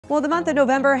Well, the month of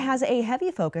November has a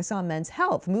heavy focus on men's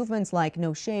health. Movements like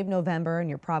No Shave November, and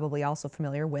you're probably also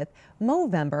familiar with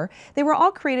Movember, they were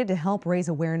all created to help raise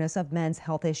awareness of men's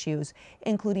health issues,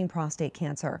 including prostate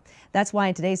cancer. That's why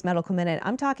in today's Medical Minute,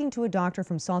 I'm talking to a doctor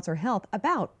from Saltzer Health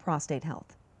about prostate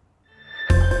health.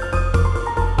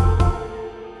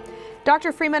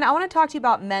 Dr. Freeman, I want to talk to you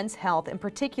about men's health, in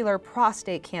particular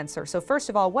prostate cancer. So first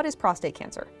of all, what is prostate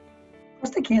cancer?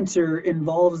 Prostate cancer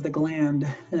involves the gland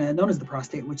known as the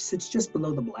prostate, which sits just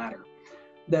below the bladder.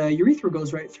 The urethra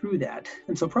goes right through that,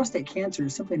 and so prostate cancer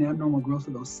is simply an abnormal growth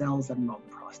of those cells that involve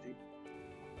the prostate.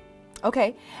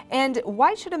 Okay, and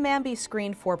why should a man be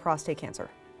screened for prostate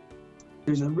cancer?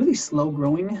 There's a really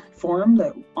slow-growing form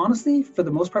that, honestly, for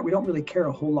the most part, we don't really care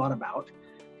a whole lot about.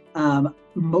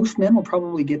 Most men will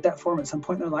probably get that form at some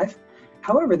point in their life.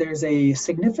 However, there's a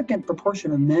significant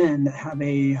proportion of men that have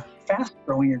a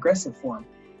fast-growing aggressive form.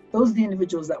 Those are the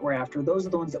individuals that we're after. Those are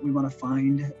the ones that we want to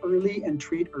find early and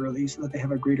treat early so that they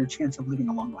have a greater chance of living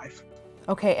a long life.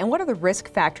 Okay, and what are the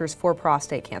risk factors for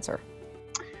prostate cancer?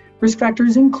 Risk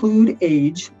factors include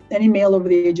age. Any male over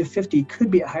the age of 50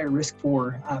 could be at higher risk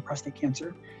for prostate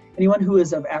cancer. Anyone who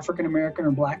is of African American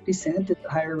or Black descent is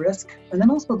at higher risk. And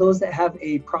then also those that have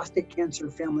a prostate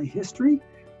cancer family history,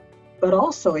 but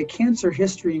also a cancer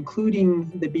history including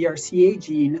the BRCA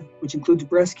gene, which includes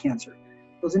breast cancer.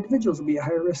 Those individuals will be at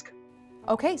higher risk.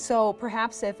 Okay, so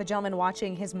perhaps if a gentleman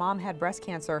watching, his mom had breast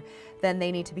cancer, then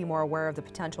they need to be more aware of the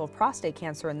potential of prostate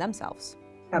cancer in themselves.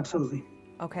 Absolutely.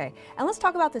 Okay, and let's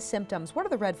talk about the symptoms. What are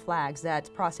the red flags that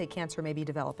prostate cancer may be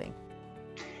developing?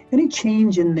 Any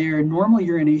change in their normal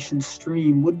urination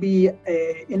stream would be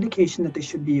an indication that they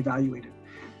should be evaluated.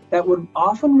 That would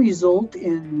often result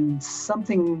in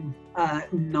something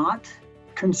not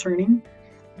concerning,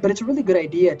 but it's a really good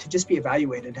idea to just be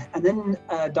evaluated. And then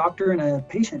a doctor and a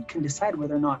patient can decide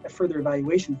whether or not a further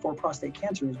evaluation for prostate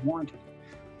cancer is warranted.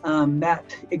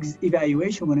 That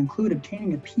evaluation would include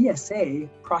obtaining a PSA,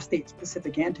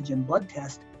 prostate-specific antigen blood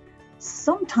test,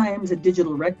 sometimes a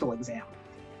digital rectal exam.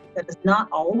 That is not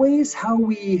always how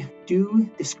we do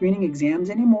the screening exams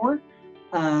anymore.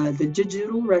 The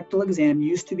digital rectal exam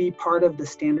used to be part of the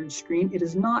standard screen. It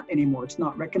is not anymore. It's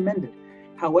not recommended.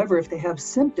 However, if they have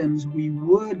symptoms, we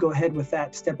would go ahead with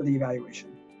that step of the evaluation.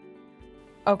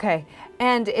 Okay,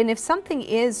 and if something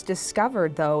is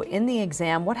discovered, though, in the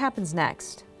exam, what happens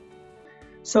next?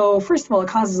 So first of all, it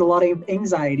causes a lot of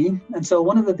anxiety. And so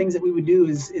one of the things that we would do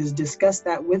is discuss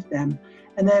that with them,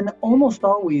 and then almost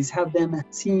always have them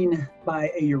seen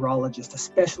by a urologist, a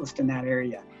specialist in that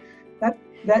area.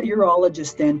 That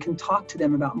urologist then can talk to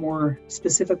them about more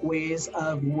specific ways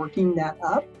of working that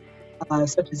up,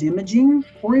 such as imaging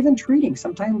or even treating.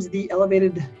 Sometimes the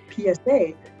elevated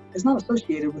PSA is not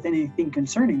associated with anything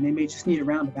concerning. They may just need a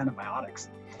round of antibiotics.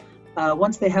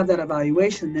 Once they have that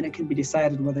evaluation, then it can be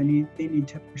decided whether they need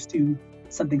to pursue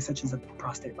something such as a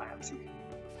prostate biopsy.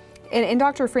 And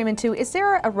Dr. Freeman, too, is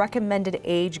there a recommended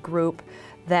age group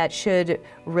that should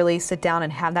really sit down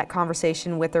and have that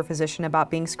conversation with their physician about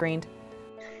being screened?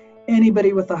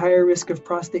 Anybody with a higher risk of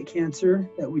prostate cancer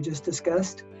that we just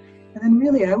discussed. And then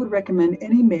really, I would recommend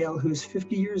any male who's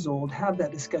 50 years old have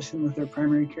that discussion with their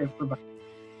primary care provider,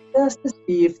 just to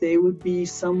see if they would be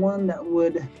someone that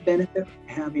would benefit from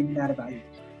having that evaluation.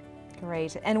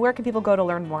 Great. And where can people go to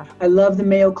learn more? I love the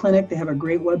Mayo Clinic. They have a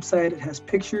great website. It has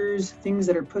pictures, things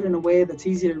that are put in a way that's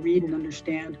easy to read and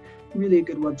understand. Really a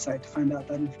good website to find out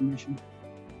that information.